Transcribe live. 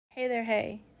Hey there,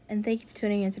 hey, and thank you for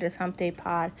tuning into this Hump Day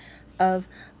pod of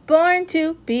Born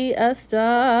to Be a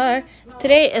Star.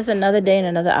 Today is another day and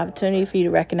another opportunity for you to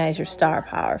recognize your star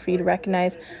power, for you to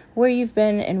recognize where you've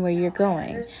been and where you're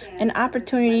going. An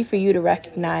opportunity for you to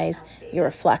recognize your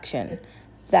reflection,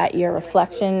 that your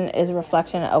reflection is a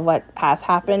reflection of what has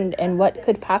happened and what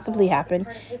could possibly happen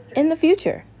in the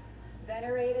future.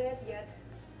 Venerated yet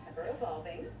ever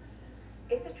evolving.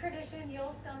 It's a tradition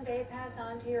you'll someday pass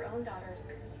on to your own daughters.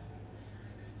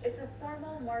 It's a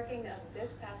formal marking of this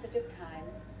passage of time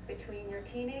between your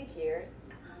teenage years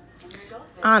and your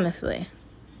adulthood. Honestly.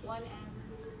 One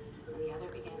ends and the other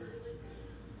begins.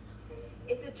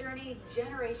 It's a journey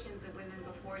generations of women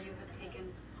before you have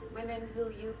taken, women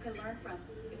who you can learn from,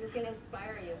 who can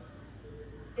inspire you.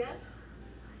 Debs,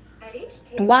 at each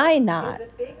table Why not is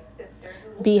a big sister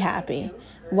who will be guide happy? you.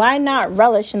 Why not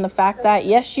relish in the fact that,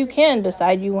 yes, you can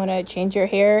decide you want to change your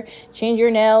hair, change your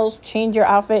nails, change your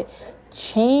outfit,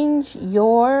 change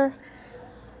your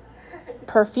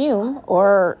perfume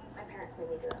or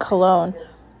cologne,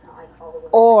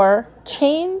 or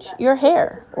change your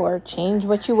hair, or change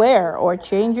what you wear, or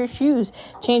change your shoes,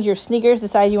 change your sneakers,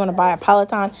 decide you want to buy a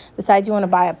Peloton, decide you want to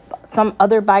buy some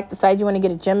other bike, decide you want to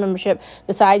get a gym membership,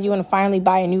 decide you want to finally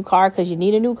buy a new car because you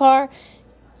need a new car.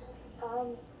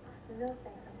 No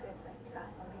thanks, I'm good.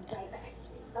 I'll be right back.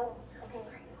 Oh, okay.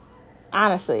 Sorry.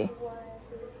 Honestly.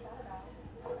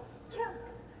 Yeah.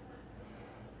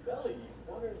 Belly,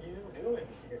 what are you doing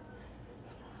here?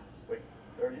 Wait,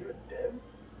 are you a Deb?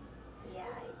 Yeah,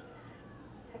 I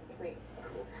guess. Technically.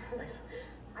 Cool. Nice.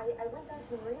 I went down to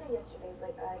the marina yesterday,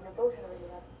 but your boat had already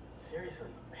left. Seriously,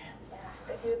 man.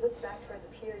 Yeah, if you had looked back toward the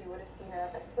pier, you would have seen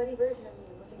a sweaty version of me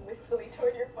looking wistfully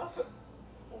toward your boat.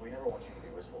 Well, we never want you to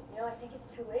be wistful. I think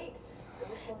it's too late. The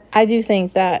wistfulness. I do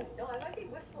think that No, I might be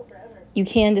wistful forever. you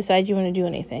can decide you want to do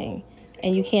anything,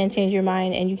 and you can change your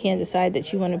mind, and you can decide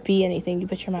that you want to be anything you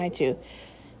put your mind to.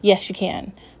 Yes, you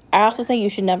can. I also think you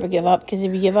should never give up, because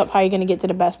if you give up, how are you going to get to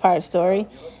the best part of the story?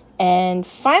 And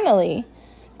finally,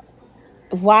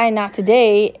 why not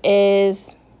today is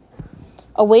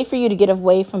a way for you to get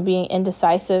away from being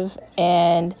indecisive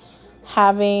and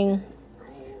having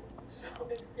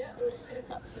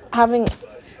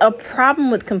a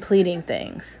problem with completing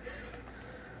things.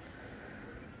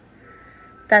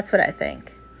 That's what I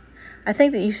think. I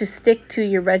think that you should stick to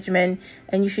your regimen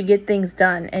and you should get things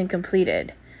done and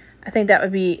completed. I think that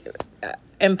would be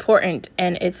important,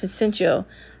 and it's essential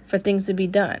for things to be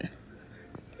done.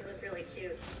 You look really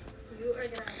cute. You are gonna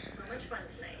have so much fun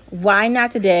tonight. Why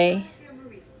not today? Let's see a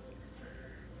movie.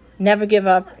 Never give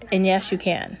up, and yes, you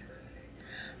can.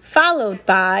 Followed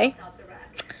by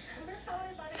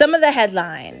some of the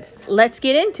headlines. Let's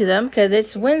get into them because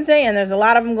it's Wednesday and there's a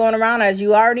lot of them going around. As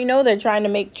you already know, they're trying to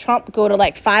make Trump go to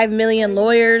like 5 million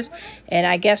lawyers, and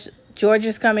I guess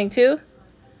Georgia's coming too.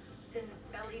 Didn't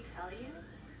Belly tell you?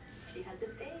 She has a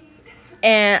date.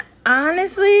 And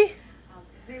honestly, His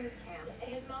name is Cam.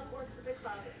 His mom works at the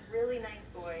club. Really nice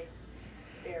boy.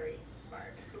 Very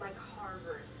smart. Like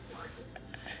Harvard smart.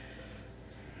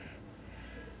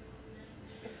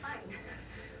 It's fine.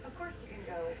 Of course you can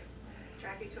go.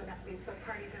 Drag you to enough of these book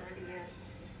parties over the years.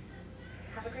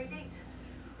 Have a great date.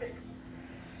 Thanks.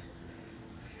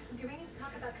 Do we need to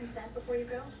talk about consent before you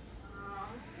go?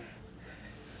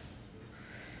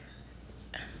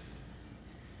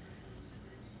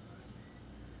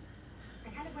 I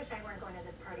kind of wish I weren't going to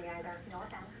this party either. No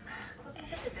offense. Quit being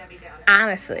such a Debbie Downer.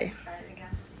 honestly, Started again.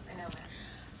 I know.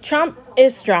 Trump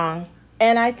is strong.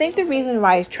 And I think the reason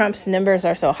why Trump's numbers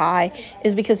are so high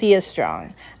is because he is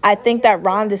strong. I think that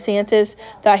Ron DeSantis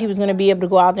thought he was going to be able to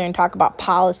go out there and talk about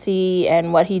policy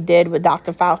and what he did with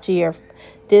Dr. Fauci or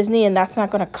Disney, and that's not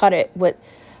going to cut it with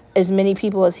as many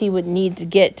people as he would need to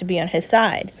get to be on his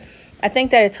side. I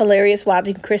think that it's hilarious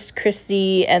watching Chris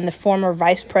Christie and the former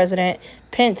Vice President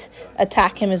Pence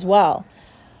attack him as well.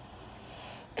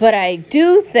 But I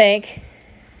do think...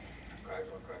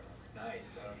 Nice.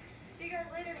 See you guys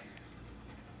later.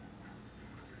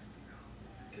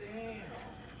 Damn. Are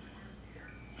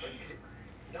you kidding?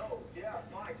 No, yeah,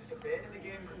 fine. Just abandon the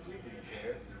game completely,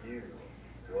 Jared. You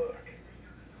look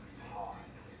hot.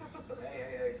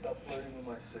 Hey, stop flirting with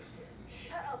my sister.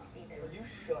 Shut up, Steven. Will you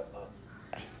shut up?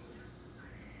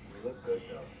 You look good,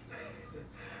 though.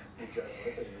 You judge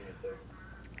with or you just say?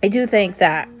 I do think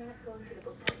that I'm not going to the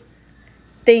book party.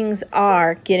 things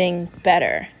are getting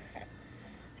better.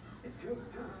 Dude,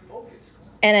 focus. Come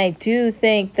on. And I do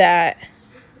think that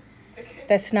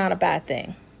that's not a bad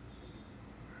thing.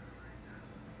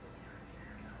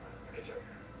 Okay, Joe.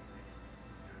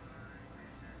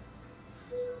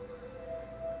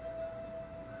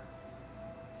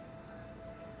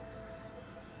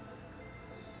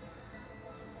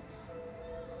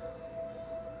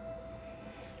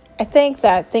 I think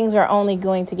that things are only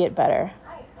going to get better.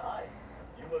 Hi.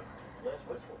 You look less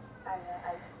wistful. I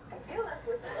feel less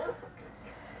wistful.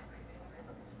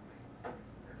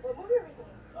 What movie are we seeing?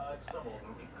 It's some old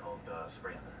movie called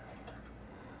Sabrina.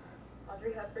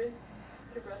 Audrey Hepburn,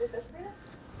 Two Brothers, that's Sabrina?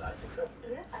 I think so.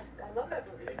 Yeah, I love that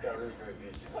movie. It got really very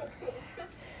good. Oh, cool. I'm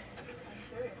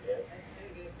sure. Yeah.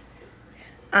 That's movie.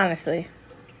 Honestly.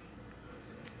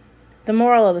 The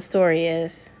moral of the story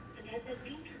is,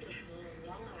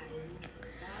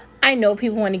 I know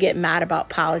people want to get mad about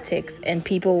politics and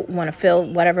people want to feel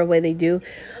whatever way they do.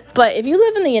 But if you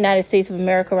live in the United States of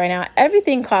America right now,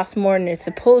 everything costs more than it's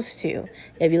supposed to.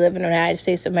 If you live in the United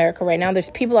States of America right now,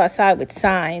 there's people outside with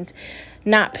signs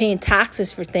not paying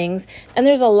taxes for things. And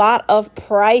there's a lot of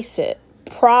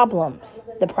problems.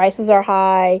 The prices are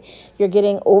high. You're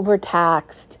getting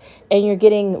overtaxed and you're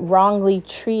getting wrongly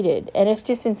treated. And it's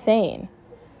just insane.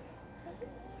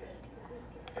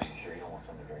 Sure you don't want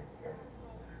something to drink?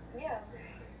 Yeah.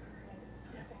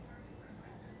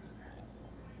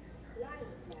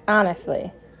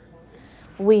 Honestly,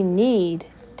 we need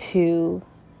to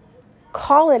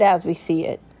call it as we see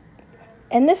it.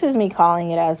 And this is me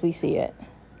calling it as we see it.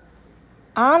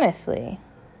 Honestly.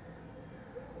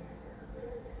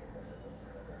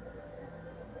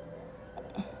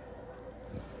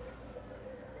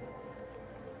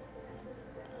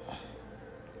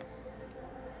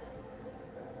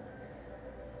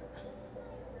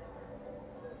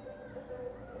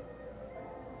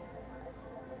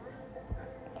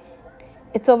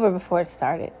 It's over before it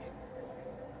started.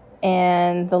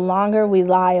 And the longer we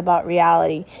lie about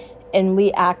reality and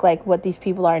we act like what these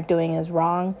people aren't doing is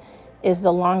wrong, is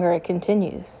the longer it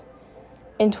continues.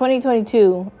 In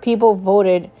 2022, people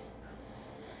voted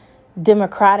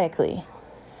democratically,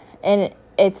 and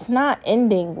it's not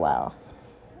ending well.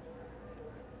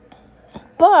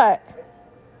 But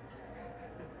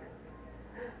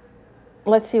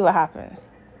let's see what happens.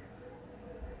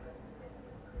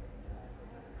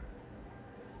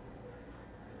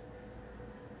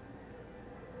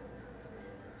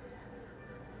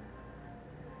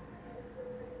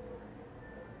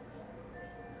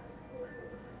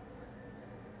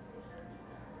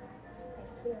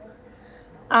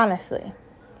 Honestly,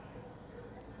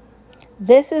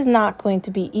 this is not going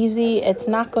to be easy. It's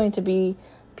not going to be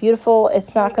beautiful.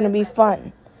 It's not going to be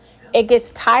fun. It gets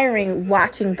tiring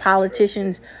watching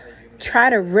politicians try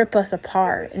to rip us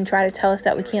apart and try to tell us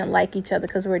that we can't like each other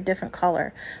because we're a different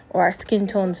color or our skin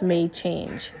tones may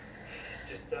change.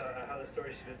 Just how the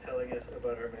story she was telling us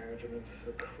about our marriage, I mean,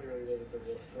 so clearly wasn't the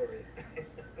real story.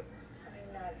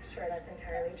 I'm not sure that's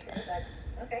entirely true, but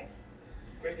okay.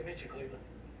 Great to meet you, Cleveland.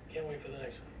 Can't wait for the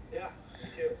next one. Yeah, me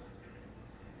too.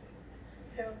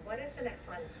 So what is the next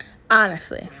one?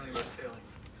 Honestly. Mainly about sailing.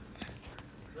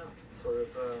 No, sort of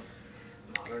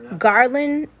modern.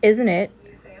 Garland isn't it.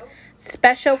 You sail?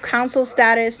 Special counsel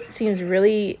status seems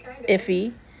really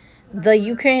iffy. The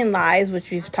Ukraine lies,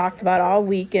 which we've talked about all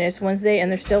week, and it's Wednesday,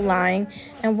 and they're still lying.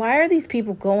 And why are these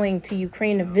people going to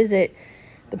Ukraine to visit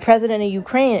the president of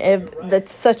Ukraine if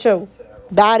that's such a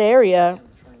bad area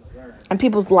and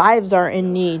people's lives are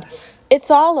in need? It's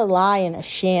all a lie and a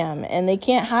sham, and they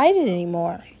can't hide it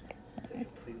anymore.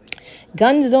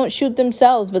 Guns don't shoot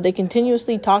themselves, but they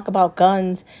continuously talk about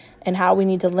guns and how we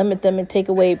need to limit them and take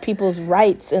away people's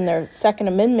rights and their Second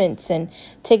Amendments and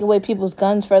take away people's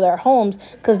guns for their homes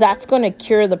because that's going to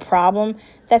cure the problem.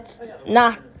 That's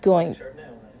not going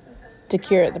to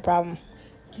cure the problem.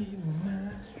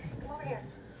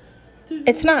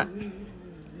 It's not.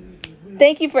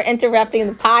 Thank you for interrupting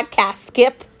the podcast,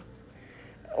 Skip.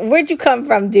 Where'd you come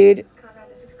from, dude? Conrad,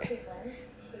 this is Cleveland.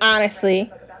 Honestly. He wrote a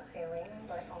book about sailing,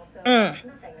 but also knows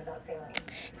nothing about sailing.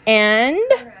 And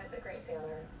Conrad's a great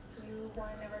sailor. You won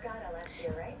a regatta last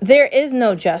year, right? there is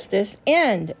no justice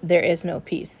and there is no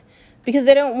peace because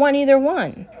they don't want either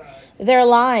one. They're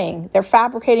lying. They're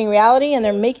fabricating reality and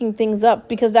they're making things up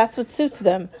because that's what suits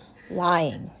them.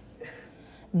 Lying.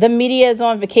 The media is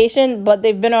on vacation, but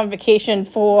they've been on vacation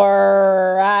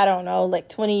for, I don't know, like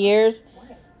 20 years.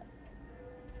 Why?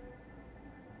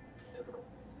 Typical.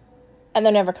 And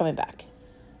they're never coming back.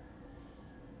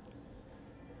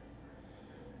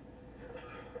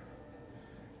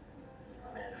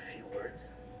 Man, a few words.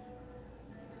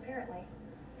 Apparently.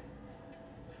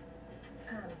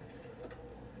 Here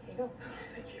you go.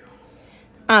 Thank you.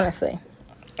 Honestly,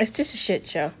 it's just a shit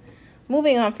show.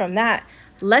 Moving on from that,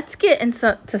 let's get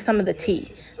into some of the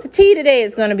tea. The tea today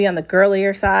is going to be on the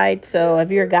girlier side. So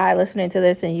if you're a guy listening to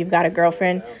this and you've got a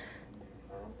girlfriend,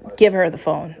 give her the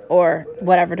phone or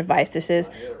whatever device this is.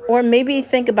 Or maybe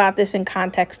think about this in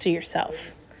context to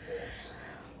yourself.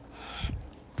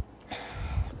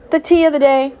 The tea of the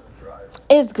day,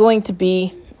 is going to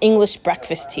be English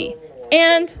breakfast tea.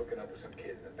 And Hooking up with some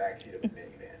kid in the backseat of a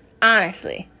minivan.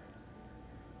 honestly,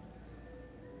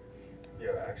 Yo,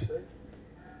 actually,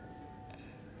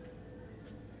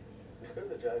 let's go to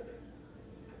the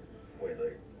drive-in. Wait,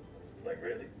 like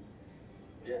really?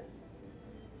 Yeah.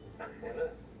 Why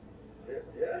not?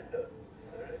 Yeah.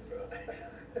 All right, bro.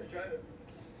 Let's drive it.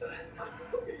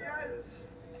 Yes.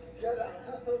 Shut up.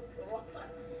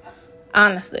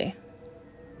 honestly,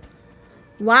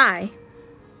 why?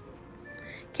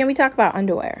 Can we talk about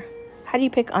underwear? How do you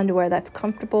pick underwear that's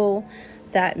comfortable,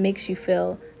 that makes you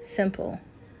feel simple?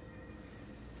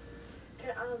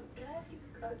 Can I ask you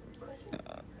a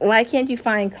question? Why can't you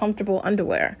find comfortable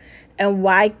underwear? And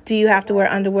why do you have to wear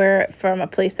underwear from a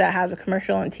place that has a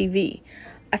commercial on TV?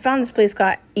 I found this place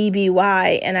called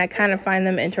EBY, and I kind of find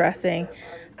them interesting.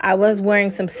 I was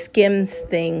wearing some Skims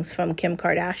things from Kim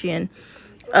Kardashian.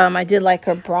 I did like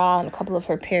her bra and a couple of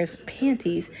her pairs of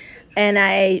panties. And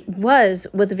I was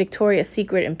with Victoria's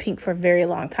Secret in pink for a very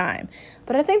long time.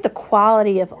 But I think the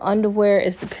quality of underwear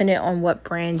is dependent on what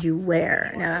brand you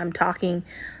wear. Now, I'm talking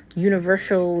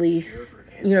universal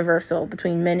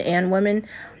between men and women,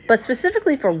 but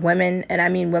specifically for women, and I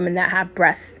mean women that have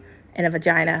breasts and a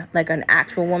vagina, like an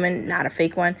actual woman, not a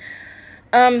fake one.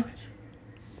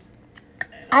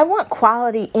 I want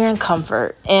quality and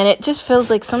comfort, and it just feels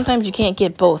like sometimes you can't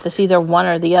get both. It's either one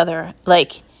or the other.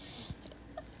 Like,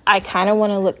 I kind of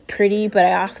want to look pretty, but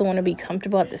I also want to be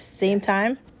comfortable at the same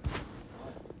time.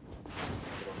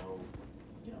 You don't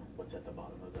know, what's at the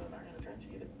bottom of the Mariana Trench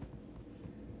either.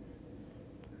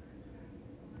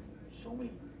 So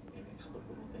many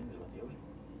inexplicable things about the ocean.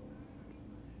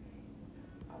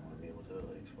 I want to be able to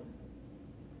explain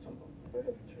some of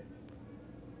them. Sure.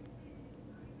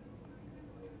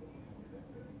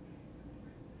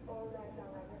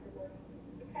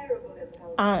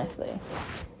 Honestly,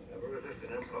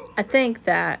 I think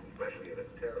that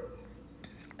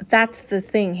that's the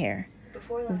thing here.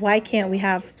 Why can't we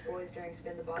have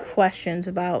questions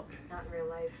about Not in real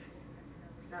life.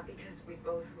 Not because we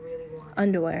both really want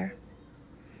underwear?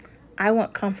 I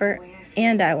want comfort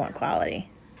and I want quality.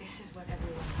 This is what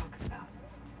everyone talks about.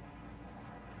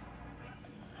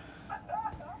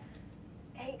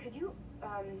 Hey, could you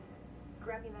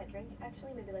grab me that drink?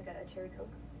 Actually, maybe like a cherry Coke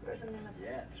or something like that.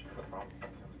 Yeah, sure, no problem.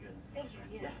 Sounds good. Thank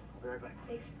you. Yeah, I'll be right back.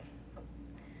 Thanks.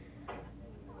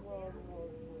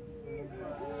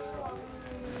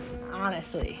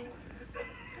 Honestly,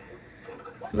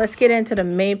 let's get into the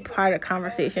main part of the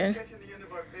conversation.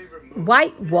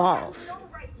 White walls. No,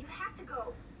 right. You have to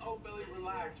go. Oh, Billy,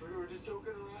 relax. We were just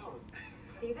joking around.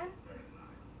 Steven,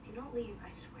 if you don't leave, I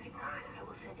swear to God, I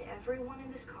will say to everyone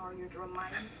in this car you're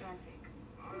Hermione fanfic.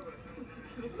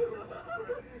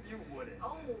 You wouldn't.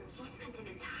 Oh, he spent an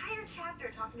entire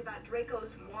chapter talking about Draco's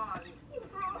wand.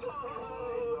 Bro!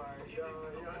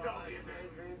 Don't be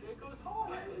embarrassed, man. Draco's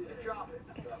hard. Drop it.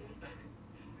 Okay, seriously.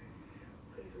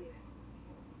 Please leave.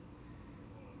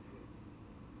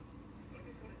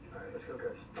 All right, let's go,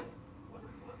 guys. What?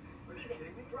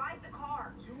 Steven, drive the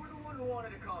car. You were the one who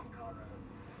wanted to come, Conrad.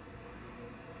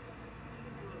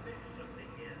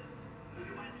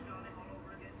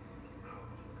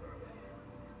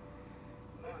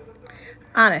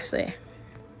 Honestly.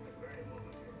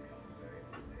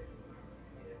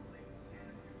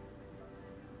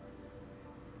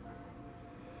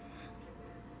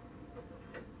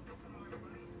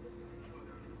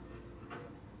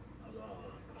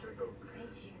 Draco.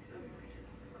 Great juice.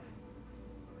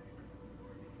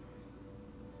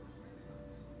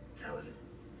 How is it?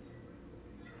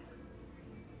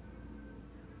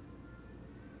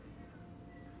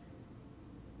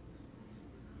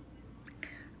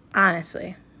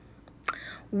 Honestly.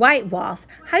 White walls.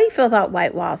 How do you feel about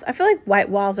white walls? I feel like white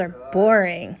walls are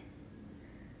boring.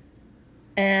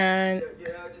 And Yeah,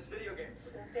 just video games.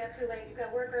 Don't stay up too late. You've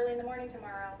got work early in the morning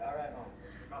tomorrow. All right, Mom.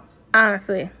 Promise.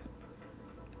 honestly,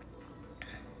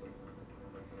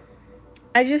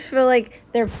 I just feel like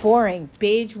they're boring.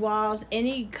 Beige walls,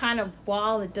 any kind of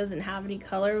wall that doesn't have any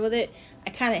color with it, I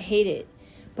kind of hate it.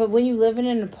 But when you live in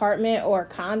an apartment or a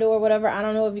condo or whatever, I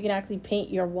don't know if you can actually paint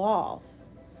your walls.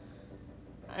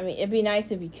 I mean, it'd be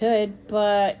nice if you could,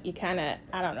 but you kind of,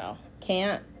 I don't know,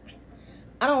 can't.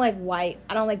 I don't like white.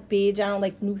 I don't like beige. I don't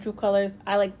like neutral colors.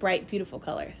 I like bright, beautiful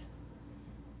colors.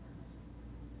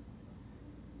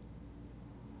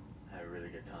 I had a really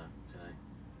good time tonight.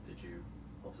 Did you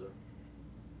also?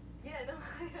 Yeah, no,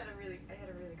 I had a really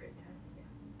great time.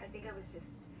 Yeah. I think I was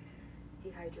just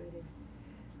dehydrated.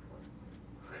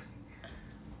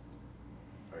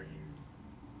 Are you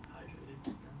hydrated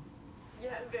now?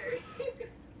 Yeah, very.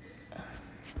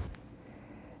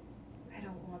 I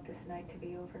don't want this this night to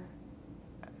be over?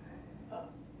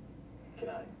 Can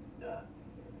I,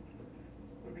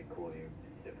 would it be cool if you,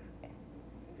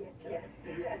 Yes.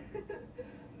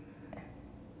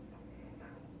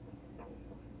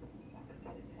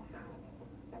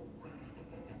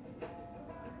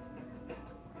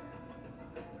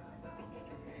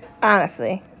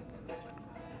 Honestly.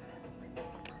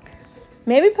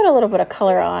 Maybe put a little bit of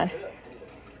color on.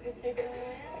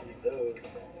 those.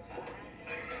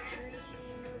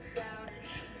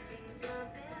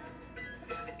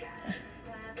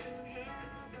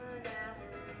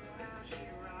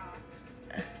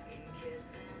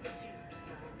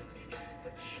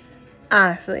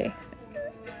 Honestly.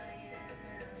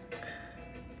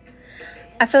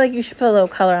 I feel like you should put a little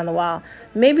color on the wall.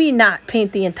 Maybe not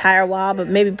paint the entire wall, but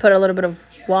maybe put a little bit of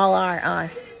wall art on.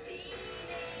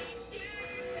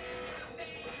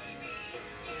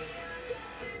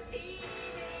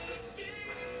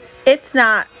 It's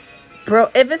not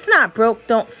broke. If it's not broke,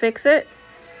 don't fix it.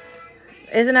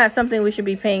 Isn't that something we should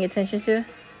be paying attention to?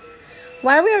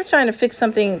 Why are we ever trying to fix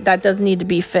something that doesn't need to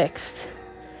be fixed?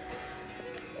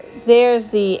 There's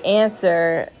the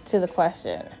answer to the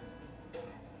question.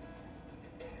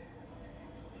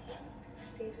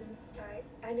 Stephen,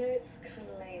 I know it's kind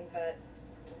of lame, but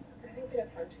I think we'd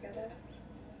have fun together.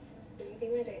 Will you be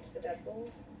my date to the dead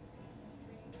ball?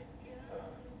 Yeah.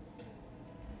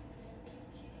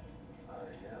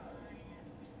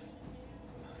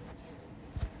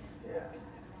 Yeah.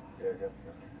 Yeah, definitely.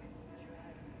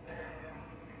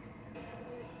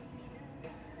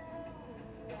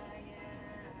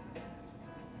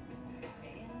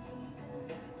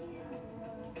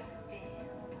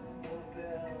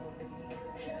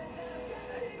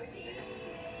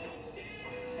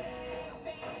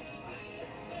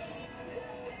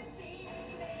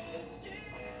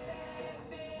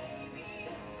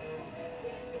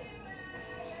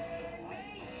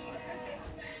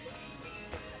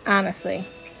 Honestly.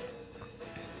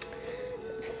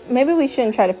 Maybe we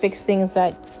shouldn't try to fix things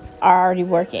that are already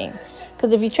working.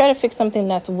 Because if you try to fix something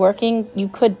that's working, you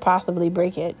could possibly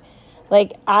break it.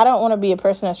 Like, I don't want to be a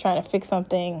person that's trying to fix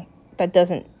something that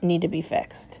doesn't need to be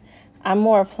fixed. I'm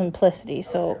more of simplicity,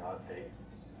 so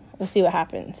we'll see what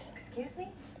happens. Excuse me?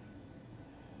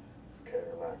 Okay,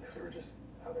 relax. We were just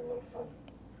having a little fun.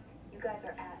 You guys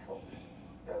are assholes.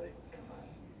 Ellie, come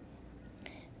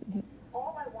on.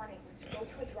 All I wanted was to go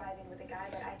to a drive-in with a guy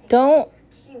that I think Don't. is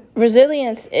cute.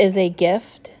 Resilience is a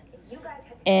gift, And you guys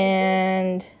had to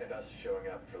and And us showing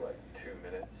up for like 2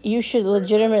 minutes. you should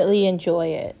legitimately enjoy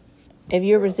it. If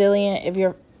you're resilient,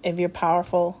 if you're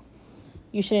powerful,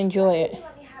 you should enjoy it.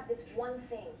 Let me have this one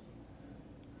thing.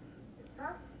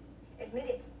 Huh? Admit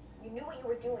it. You knew what you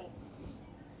were doing.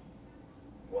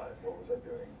 What? What was I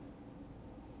doing?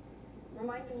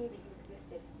 Reminding me that you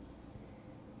existed.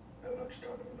 I don't know what you're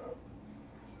talking about.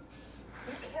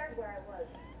 You cared where I was,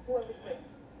 who I was with.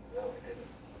 No, I didn't.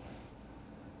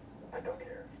 I don't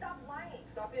care. Stop lying.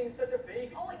 Stop being such a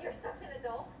baby. Oh, and you're such an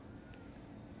adult.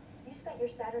 You spent your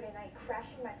Saturday night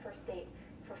crashing my first date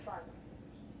for fun.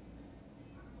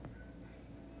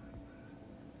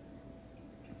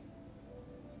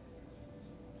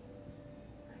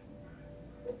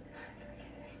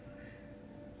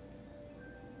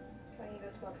 Why don't you go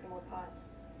smoke some more pot?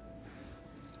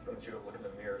 Why don't you go look in the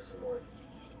mirror some more?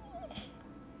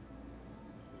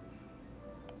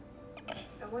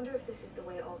 I wonder if this is the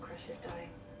way all crushes die.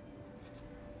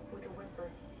 With a whimper,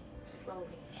 slowly,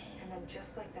 and then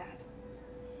just like that,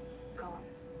 gone.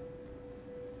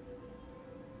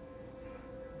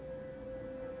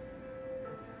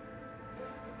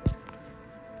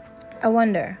 I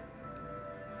wonder.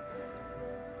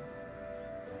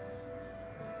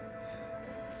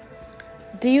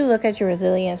 Do you look at your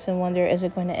resilience and wonder, is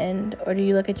it going to end? Or do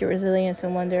you look at your resilience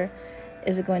and wonder,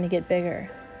 is it going to get bigger?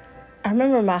 I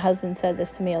remember my husband said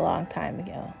this to me a long time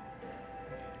ago.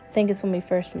 I think it's when we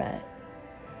first met.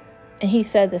 And he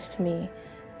said this to me,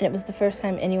 and it was the first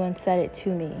time anyone said it to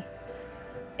me.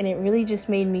 And it really just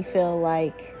made me feel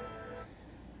like,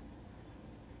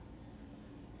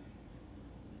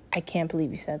 I can't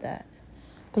believe you said that.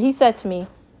 But he said to me,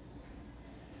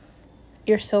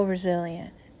 you're so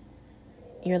resilient.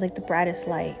 You're like the brightest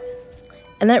light.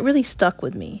 And that really stuck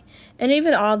with me. And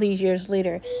even all these years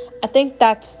later, I think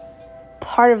that's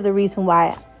part of the reason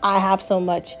why I have so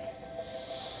much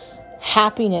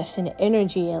happiness and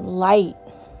energy and light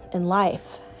in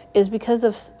life, is because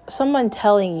of someone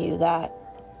telling you that.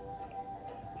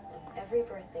 Every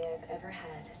birthday I've ever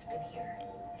had has been here,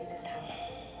 in this house.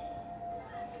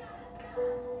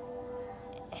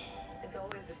 It's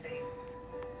always the same.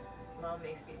 Mom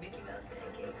makes me Mickey Mouse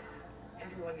pancakes.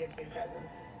 Everyone gives me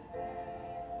presents.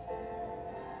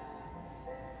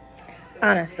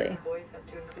 Honestly, Boys have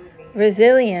to include me.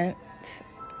 resilience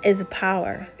is a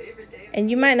power. And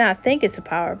you might not think it's a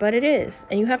power, but it is.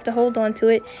 And you have to hold on to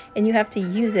it, and you have to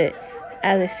use it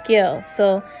as a skill.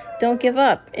 So don't give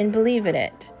up and believe in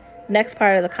it. Next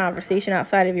part of the conversation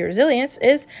outside of your resilience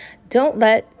is don't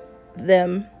let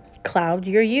them cloud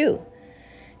your you.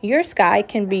 Your sky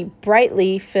can be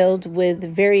brightly filled with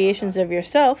variations of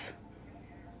yourself.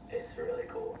 It's really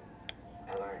cool.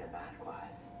 I learned in math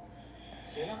class.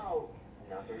 So you know how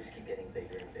numbers keep getting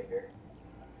bigger and bigger?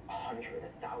 100,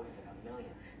 1,000, 1,000,000.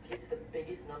 To get to the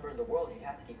biggest number in the world, you'd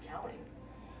have to keep counting.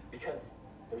 Because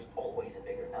there's always a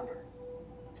bigger number.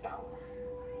 It's boundless.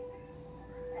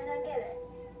 I don't get it.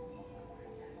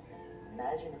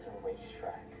 Imagine it's a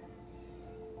racetrack.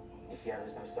 You see how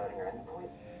there's no starting or ending point?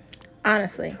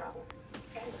 Honestly, Travel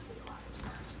endlessly along those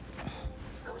curves.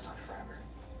 Goes on forever.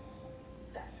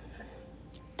 That's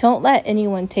infinity. don't let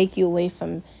anyone take you away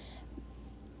from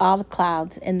all the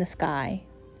clouds in the sky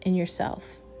and yourself.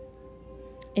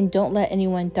 And don't let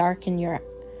anyone darken your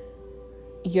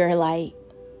light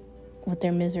with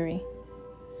their misery.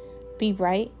 Be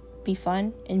bright, be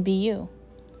fun, and be you.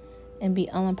 And be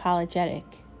unapologetic.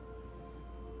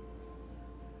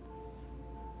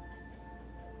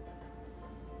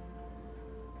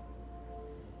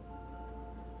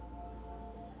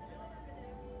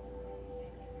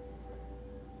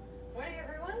 Morning,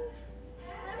 everyone.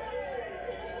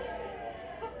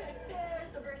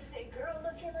 There's the birthday girl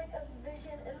looking like a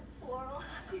vision in floral.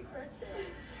 Happy birthday.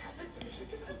 That's usually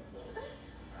Steve.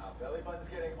 Wow, belly button's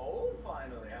getting old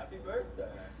finally. Happy birthday.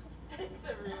 Thanks,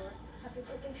 everyone. Happy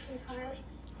birthday, sweetheart.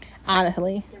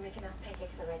 Honestly. They're making us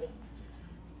pancakes already.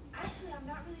 Actually, I'm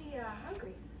not really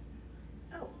hungry.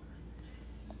 Oh.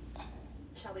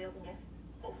 Shall we open gifts?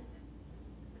 Oh,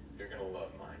 you're gonna love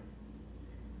mine.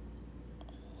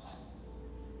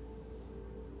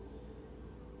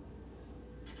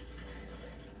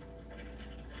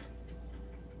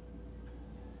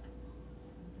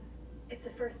 It's a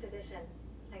first edition.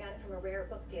 I got it from a rare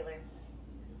book dealer.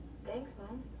 Thanks,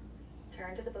 Mom.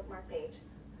 Turn to the bookmark page.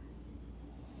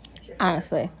 It's your favorite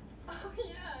Honestly. poem. Oh,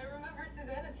 yeah. I remember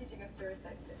Susanna teaching us to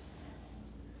recite this.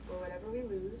 For whatever we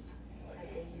lose,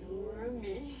 like a you or a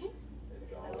me.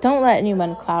 Don't let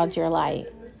anyone cloud your light.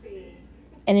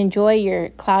 And enjoy your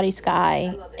cloudy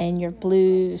sky and your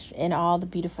blues and all the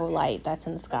beautiful light that's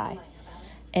in the sky.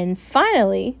 And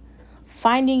finally,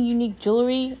 finding unique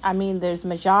jewelry. I mean, there's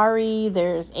Majari,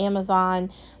 there's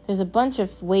Amazon. There's a bunch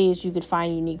of ways you could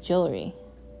find unique jewelry.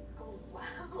 Oh, wow.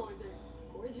 They're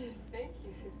gorgeous. Thank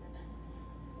you, Susanna.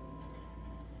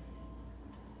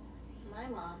 My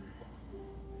mom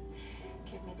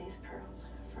gave me these pearls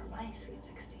for my sweet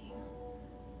 16.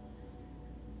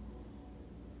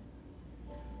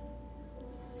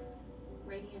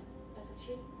 Radiant, doesn't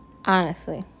she?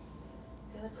 Honestly.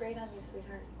 They look great on you,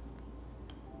 sweetheart.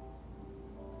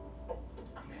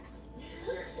 I'm next.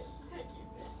 Thank you.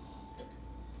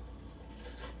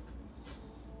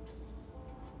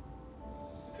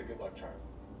 It's a good luck charm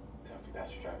to help you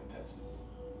pass your driving test.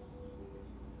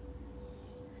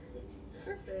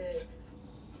 Perfect.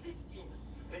 Thank you.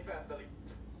 Think fast, Billy.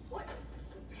 What?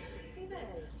 Steven.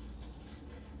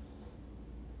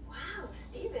 Wow,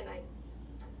 Steven, I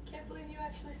can't believe you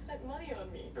actually spent money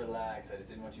on me. Relax. I just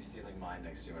didn't want you stealing mine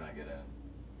next year when I get in.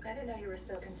 I didn't know you were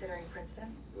still considering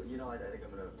Princeton. Well, I think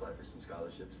I'm gonna apply for some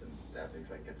scholarships, and Dad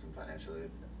thinks I can get some financial aid.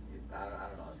 I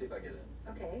don't know. I'll see if I get in.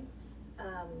 Okay.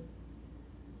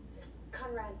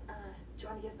 Conrad, do you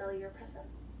want to give Belly your present?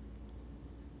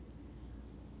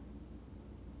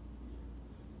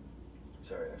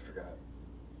 Sorry, I forgot.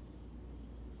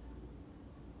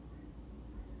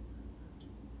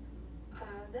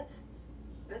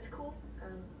 That's cool.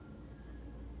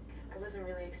 I wasn't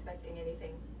really expecting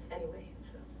anything anyway,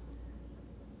 so.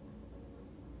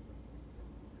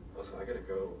 Also, I gotta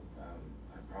go.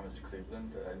 I promised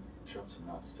Cleveland that I'd show him some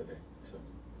knots today, so.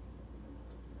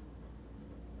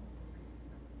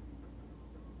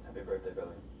 Happy birthday,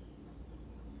 Billy.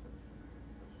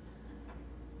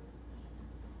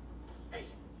 Hey,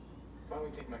 why don't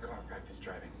we take my car and practice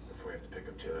driving before we have to pick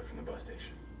up Taylor from the bus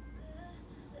station?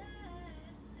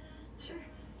 Sure.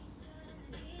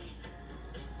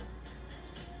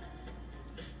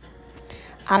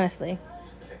 Honestly.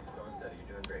 Okay, slow and steady.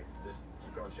 You're doing great. Just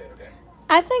keep going straight, okay?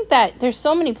 I think that there's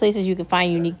so many places you can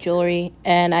find unique jewelry,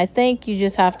 and I think you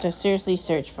just have to seriously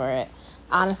search for it.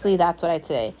 Honestly, that's what I'd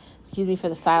say. Excuse me for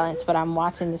the silence, but I'm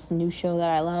watching this new show that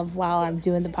I love while I'm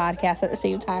doing the podcast at the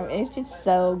same time, and it's just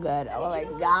so good. Oh my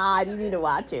God, you need to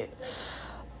watch it.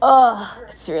 Oh,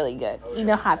 it's really good. You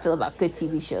know how I feel about good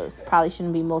TV shows. Probably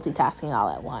shouldn't be multitasking all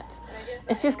at once.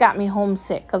 It's just got me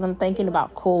homesick because I'm thinking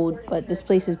about cold, but this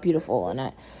place is beautiful, and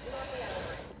I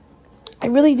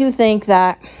really do think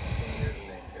that You're the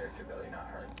main character, Billy, not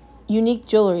her. unique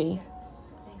jewelry,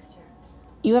 Thanks, Jared.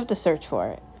 you have to search for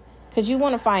it because you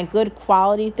want to find good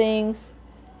quality things.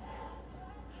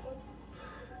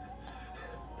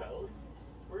 Bells?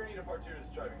 We're gonna need a part 2 to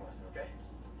this driving lesson, okay?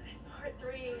 Part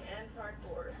 3 and part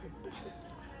 4.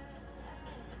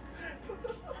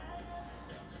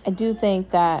 I do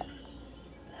think that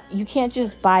you can't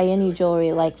just buy any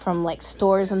jewelry like from like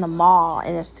stores in the mall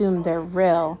and assume they're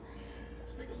real.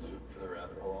 Let's make a loop for the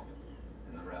rabbit hole.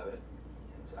 And the rabbit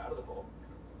comes out of the hole,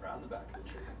 around the back of the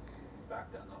tree,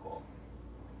 back down the hole.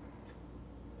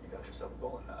 You got yourself a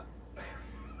bowling knot.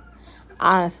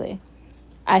 Honestly,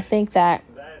 I think that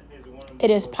it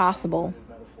is possible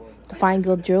to find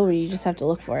good jewelry. You just have to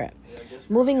look for it.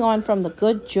 Moving on from the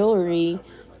good jewelry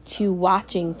to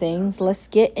watching things, let's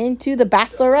get into The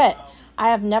Bachelorette. I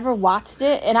have never watched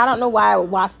it, and I don't know why I would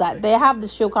watch that. They have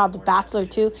this show called The Bachelor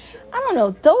too. I don't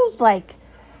know. Those like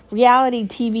reality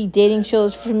TV dating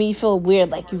shows for me feel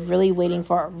weird. Like you're really waiting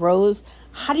for a rose.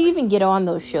 How do you even get on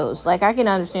those shows? Like I can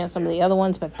understand some of the other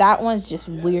ones, but that one's just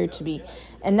weird to me.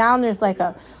 And now there's like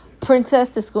a princess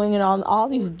that's going on all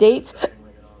these dates.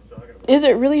 Is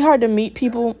it really hard to meet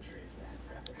people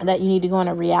that you need to go on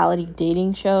a reality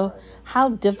dating show? How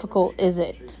difficult is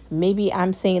it? Maybe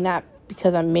I'm saying that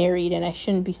because I'm married and I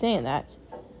shouldn't be saying that.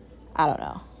 I don't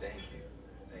know. Thank you.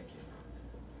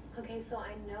 Okay, so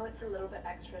I know it's a little bit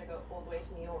extra to go all the way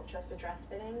to New York just for dress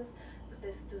fittings, but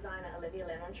this designer, Olivia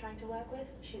Lim, I'm trying to work with,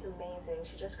 she's amazing.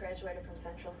 She just graduated from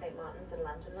Central St. Martin's in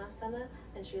London last summer,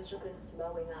 and she has just been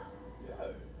blowing up.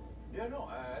 Yeah,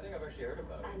 no, I think I've actually heard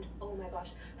about it. And oh my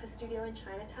gosh, her studio in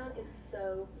Chinatown is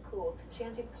so cool. She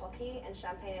hands you pocky and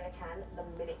champagne in a can the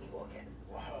minute you walk in.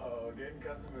 Wow, getting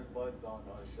customers buzzed on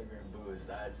sugar and booze,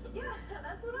 that's amazing. Yeah,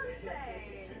 that's what I'm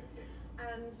saying.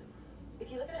 And if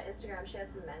you look at her Instagram, she has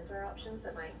some menswear options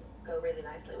that might go really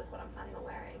nicely with what I'm planning on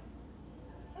wearing.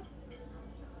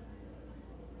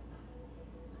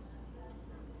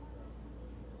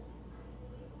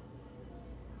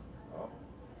 Oh.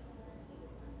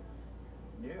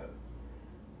 Yeah.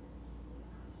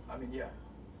 I mean, yeah.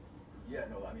 Yeah,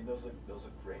 no, I mean, those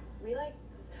look great. We like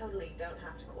totally don't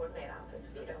have to coordinate outfits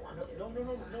if you don't want to. No,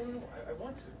 I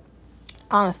want to.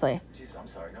 Honestly, Jesus, I'm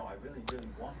sorry. No, I really, really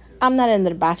want to. I'm not into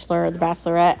The Bachelor or The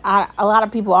Bachelorette. A lot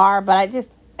of people are, but I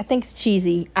think it's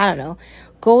cheesy. I don't know.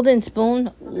 Golden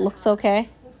Spoon looks okay.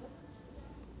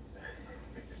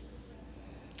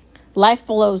 Life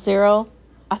Below Zero.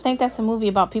 I think that's a movie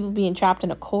about people being trapped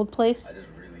in a cold place. I just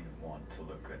really want to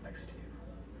look good next to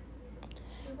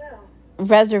you. You will.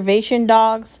 Reservation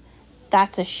Dogs.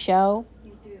 That's a show.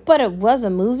 You do. But it was a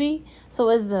movie. So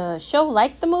is the show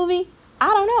like the movie? I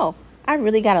don't know. I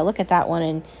really got to look at that one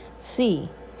and see.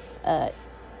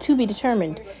 To be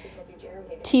determined. Maybe that's because you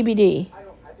Jeremy. TBD.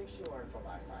 I think she learned from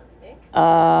last time. Think?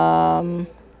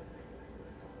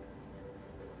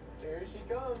 Here she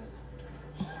comes.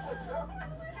 Oh my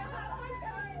god!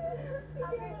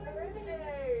 Happy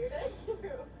birthday! Thank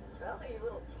you. Belly, you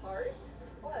little tart.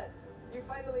 What? You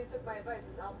finally took my advice.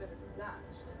 This outfit is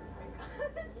snatched. Oh my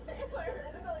god, Taylor!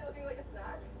 Isn't Belly looking like a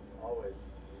snack? Always.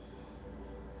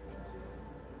 Thank you.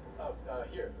 Oh,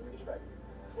 here, let me get your bag.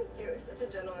 Thank you. You're such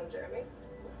a gentleman, Jeremy. Of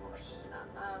course.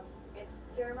 It's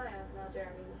Jeremiah, not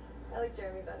Jeremy. I like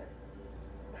Jeremy better.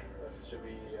 Should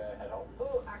we head home?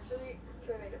 Oh, actually,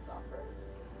 can we make a stop first?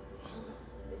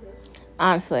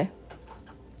 Honestly.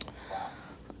 Wow.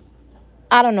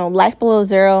 I don't know. Life Below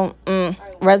Zero.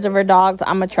 Reservoir Dogs.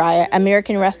 I'm going to try it.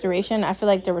 American Restoration. I feel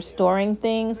like they're restoring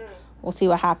things. We'll see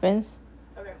what happens.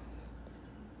 Okay.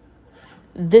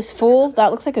 This Fool.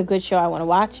 That looks like a good show I want to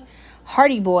watch.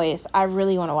 Hardy Boys. I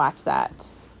really want to watch that.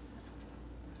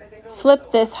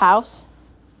 Flip This House.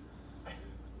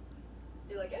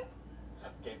 Do you like it?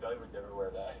 Okay, Belly would never wear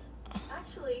that.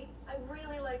 Actually, I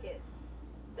really like it.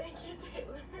 Thank you,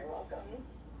 Taylor. You're welcome.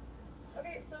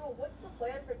 Okay, so what's the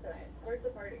plan for tonight? Where's the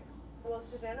party? Well,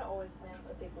 Susanna always plans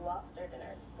a big lobster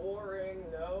dinner. Boring,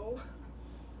 no.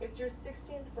 It's your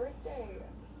 16th birthday.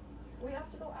 We have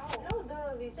to go out.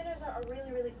 No, these dinners are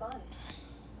really, really fun.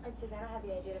 And Susanna had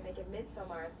the idea to make it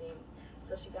Midsommar themed,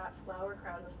 so she got flower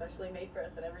crowns especially made for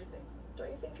us and everything. Don't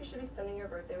you think you should be spending your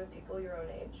birthday with people your own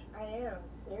age? I am.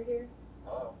 You're here.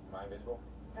 Hello, am I invisible?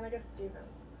 And I guess Steven.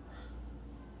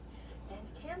 And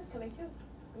Cam's coming too.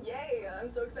 Yay!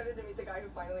 I'm so excited to meet the guy who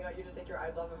finally got you to take your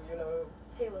eyes off of you-know-who.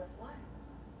 Taylor, what?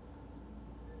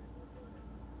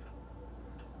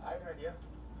 I have an idea.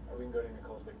 We can go to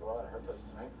Nicole's Big Blowout at her place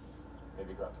tonight.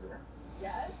 Maybe go out to dinner?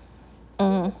 Yes.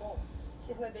 Mm. Nicole.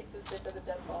 She's my big sister for the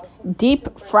dead boss.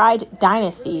 Deep Fried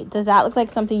Dynasty. Does that look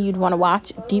like something you'd want to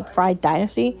watch? Deep Fried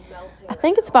Dynasty? I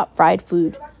think it's about fried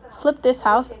food. Flip This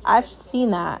House. I've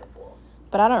seen that,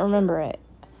 but I don't remember it.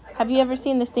 Have you ever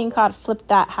seen this thing called Flip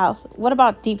That House? What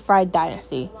about Deep Fried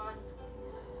Dynasty? Come on.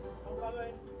 I'm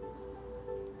coming.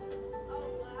 Oh,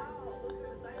 wow. Look who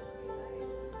decided to be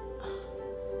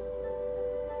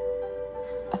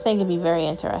nice. I think it'd be very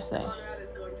interesting. Conrad is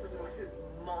going to lose his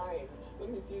mind when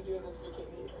he sees you in this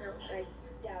bikini. No, I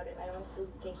doubt it. I honestly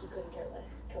think he couldn't care less.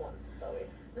 Come on, Belly.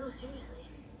 No, seriously.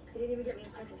 He didn't even get me a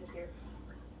present this year.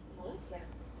 What? Yeah.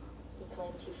 He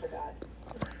claimed he forgot.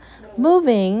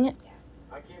 Moving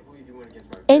I can't believe you went against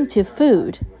my into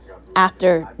food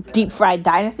after Deep Fried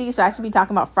Dynasty. So I should be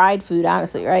talking about fried food,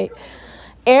 honestly, right?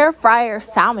 Air fryer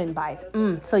salmon bites.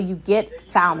 So you get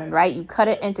salmon, right? You cut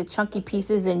it into chunky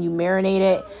pieces and you marinate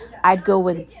it. I'd go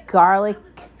with garlic.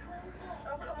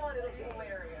 Oh, come on. It'll be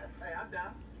hilarious. Hey, I'm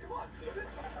down. Come on, Steven.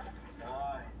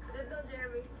 Fine. Dibs on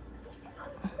Jeremy. Oh,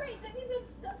 great. That means I'm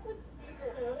stuck with Steven.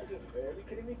 Yeah, that's unfair. Are you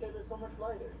kidding me? Taylor's so much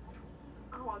lighter.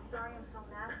 Oh, I'm sorry I'm so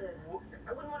massive.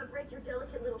 I wouldn't want to break your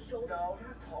delicate little shoulders. No,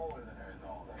 he's taller than her is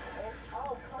all.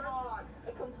 Oh, come on.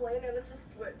 A complainer. Let's just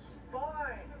switch.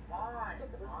 Fine. Let's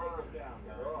take him down,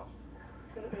 though.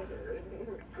 Going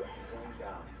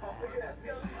down. Oh, look at that.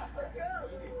 Go. Go.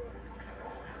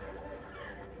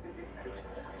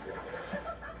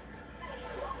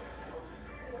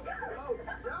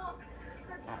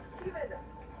 Steven,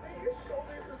 your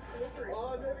shoulders are slippery.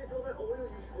 Maybe it's all that oil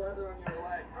you slather on your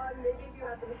legs. Maybe if you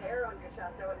had some hair on your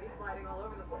chest, I wouldn't be sliding all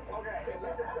over the place. Okay,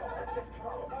 let's just go.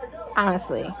 All right, go.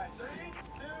 Honestly. All right, 3,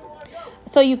 2, 1,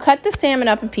 go. So you cut the salmon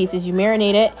up in pieces, you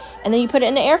marinate it, and then you put it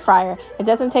in the air fryer. It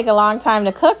doesn't take a long time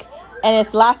to cook, and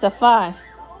it's lots of fun.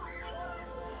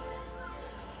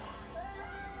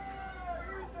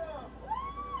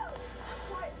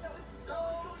 What? That was so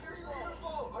your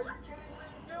fault. Are you kidding me?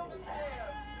 Spill the champ.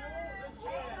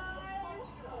 Hey, guys.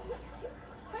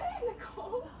 Hey,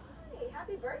 Nicole. Hi.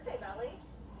 Happy birthday, Belly.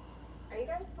 Are you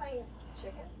guys playing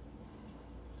chicken?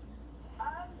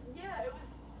 Yeah, it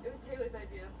was Taylor's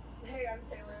idea. Hey, I'm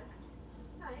Taylor.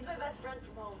 Hi. She's my best friend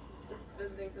from home. Just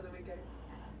visiting for the weekend.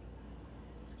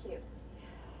 It's cute.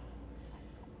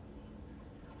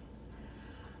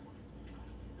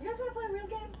 You guys want to play a real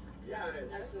game? Yeah,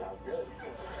 that sounds good.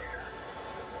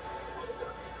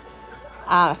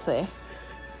 Honestly.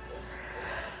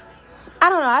 I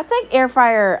don't know. I think air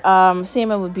fryer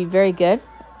salmon would be very good.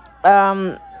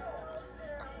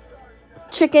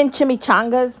 Chicken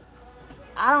chimichangas.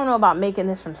 I don't know about making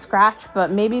this from scratch,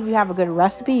 but maybe if you have a good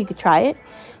recipe, you could try it.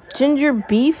 Ginger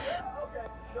beef.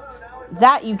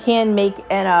 That you can make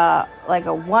in a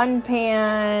one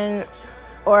pan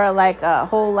or like a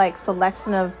whole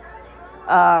selection of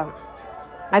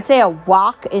I'd say a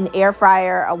wok, an air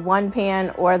fryer, a one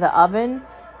pan, or the oven.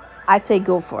 I'd say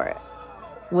go for it.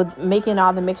 With making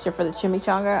all the mixture for the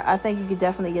chimichanga, I think you could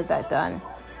definitely get that done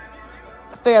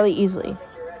fairly easily.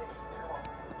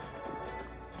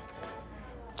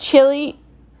 Chili.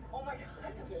 Oh my god,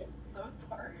 I'm so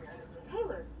sorry.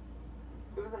 Taylor,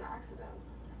 it was an accident.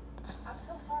 I'm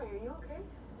so sorry. Are you okay?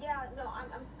 Yeah, no,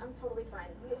 I'm totally fine.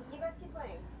 You guys keep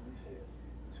playing. Let me see it.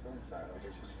 Let's go inside. I'll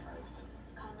get you some ice.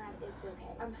 Conrad, it's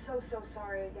okay. I'm so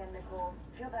sorry again, Nicole.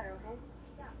 Feel better, okay?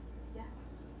 Yeah.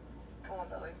 Come on,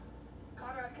 Billy.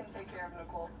 Conrad can take care of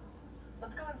Nicole.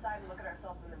 Let's go inside and look at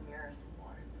ourselves in the mirrors.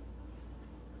 Why?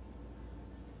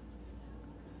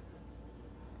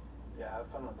 Yeah, have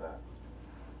fun with that.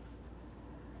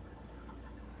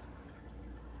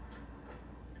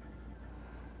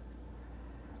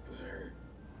 Does it hurt?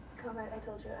 Conrad, I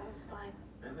told you I was fine.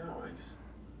 I know, I just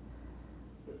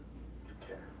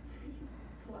care.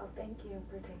 Well, thank you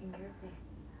for taking care of me.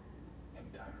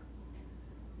 Anytime.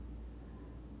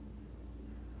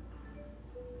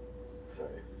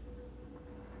 Sorry.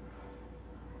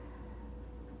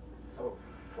 Oh,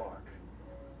 fuck.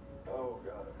 Oh,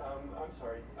 God. I'm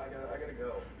sorry. I gotta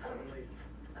go. I'm late.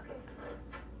 Okay.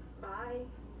 Bye.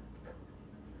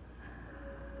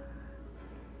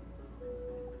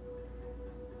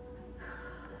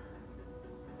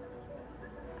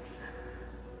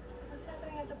 What's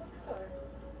happening at the bookstore?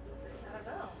 I don't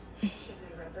know. Should we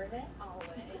rub her in?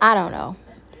 Always. I don't know.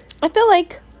 I feel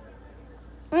like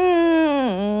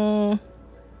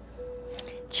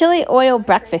chili oil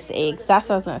breakfast eggs. That's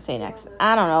what I was gonna say next.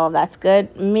 I don't know if that's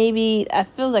good. Maybe it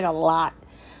feels like a lot.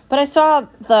 But I saw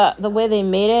the way they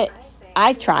made it.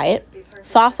 I'd try it.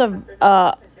 Salsa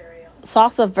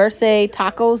verde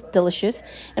tacos, delicious.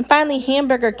 And finally,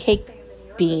 hamburger cake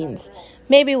beans.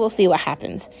 maybe we'll see what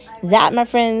happens. That, my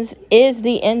friends, is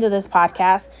the end of this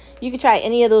podcast. You can try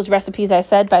any of those recipes I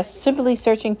said by simply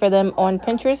searching for them on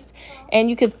Pinterest. And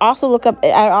you can also look up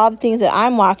at all the things that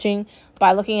I'm watching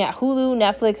by looking at Hulu,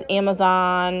 Netflix,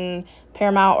 Amazon,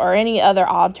 Paramount, or any other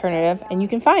alternative, and you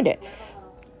can find it.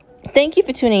 Thank you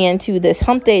for tuning in to this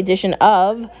Hump Day edition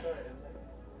of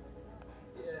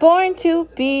Born to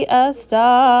Be a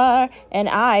Star, and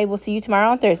I will see you tomorrow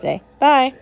on Thursday. Bye.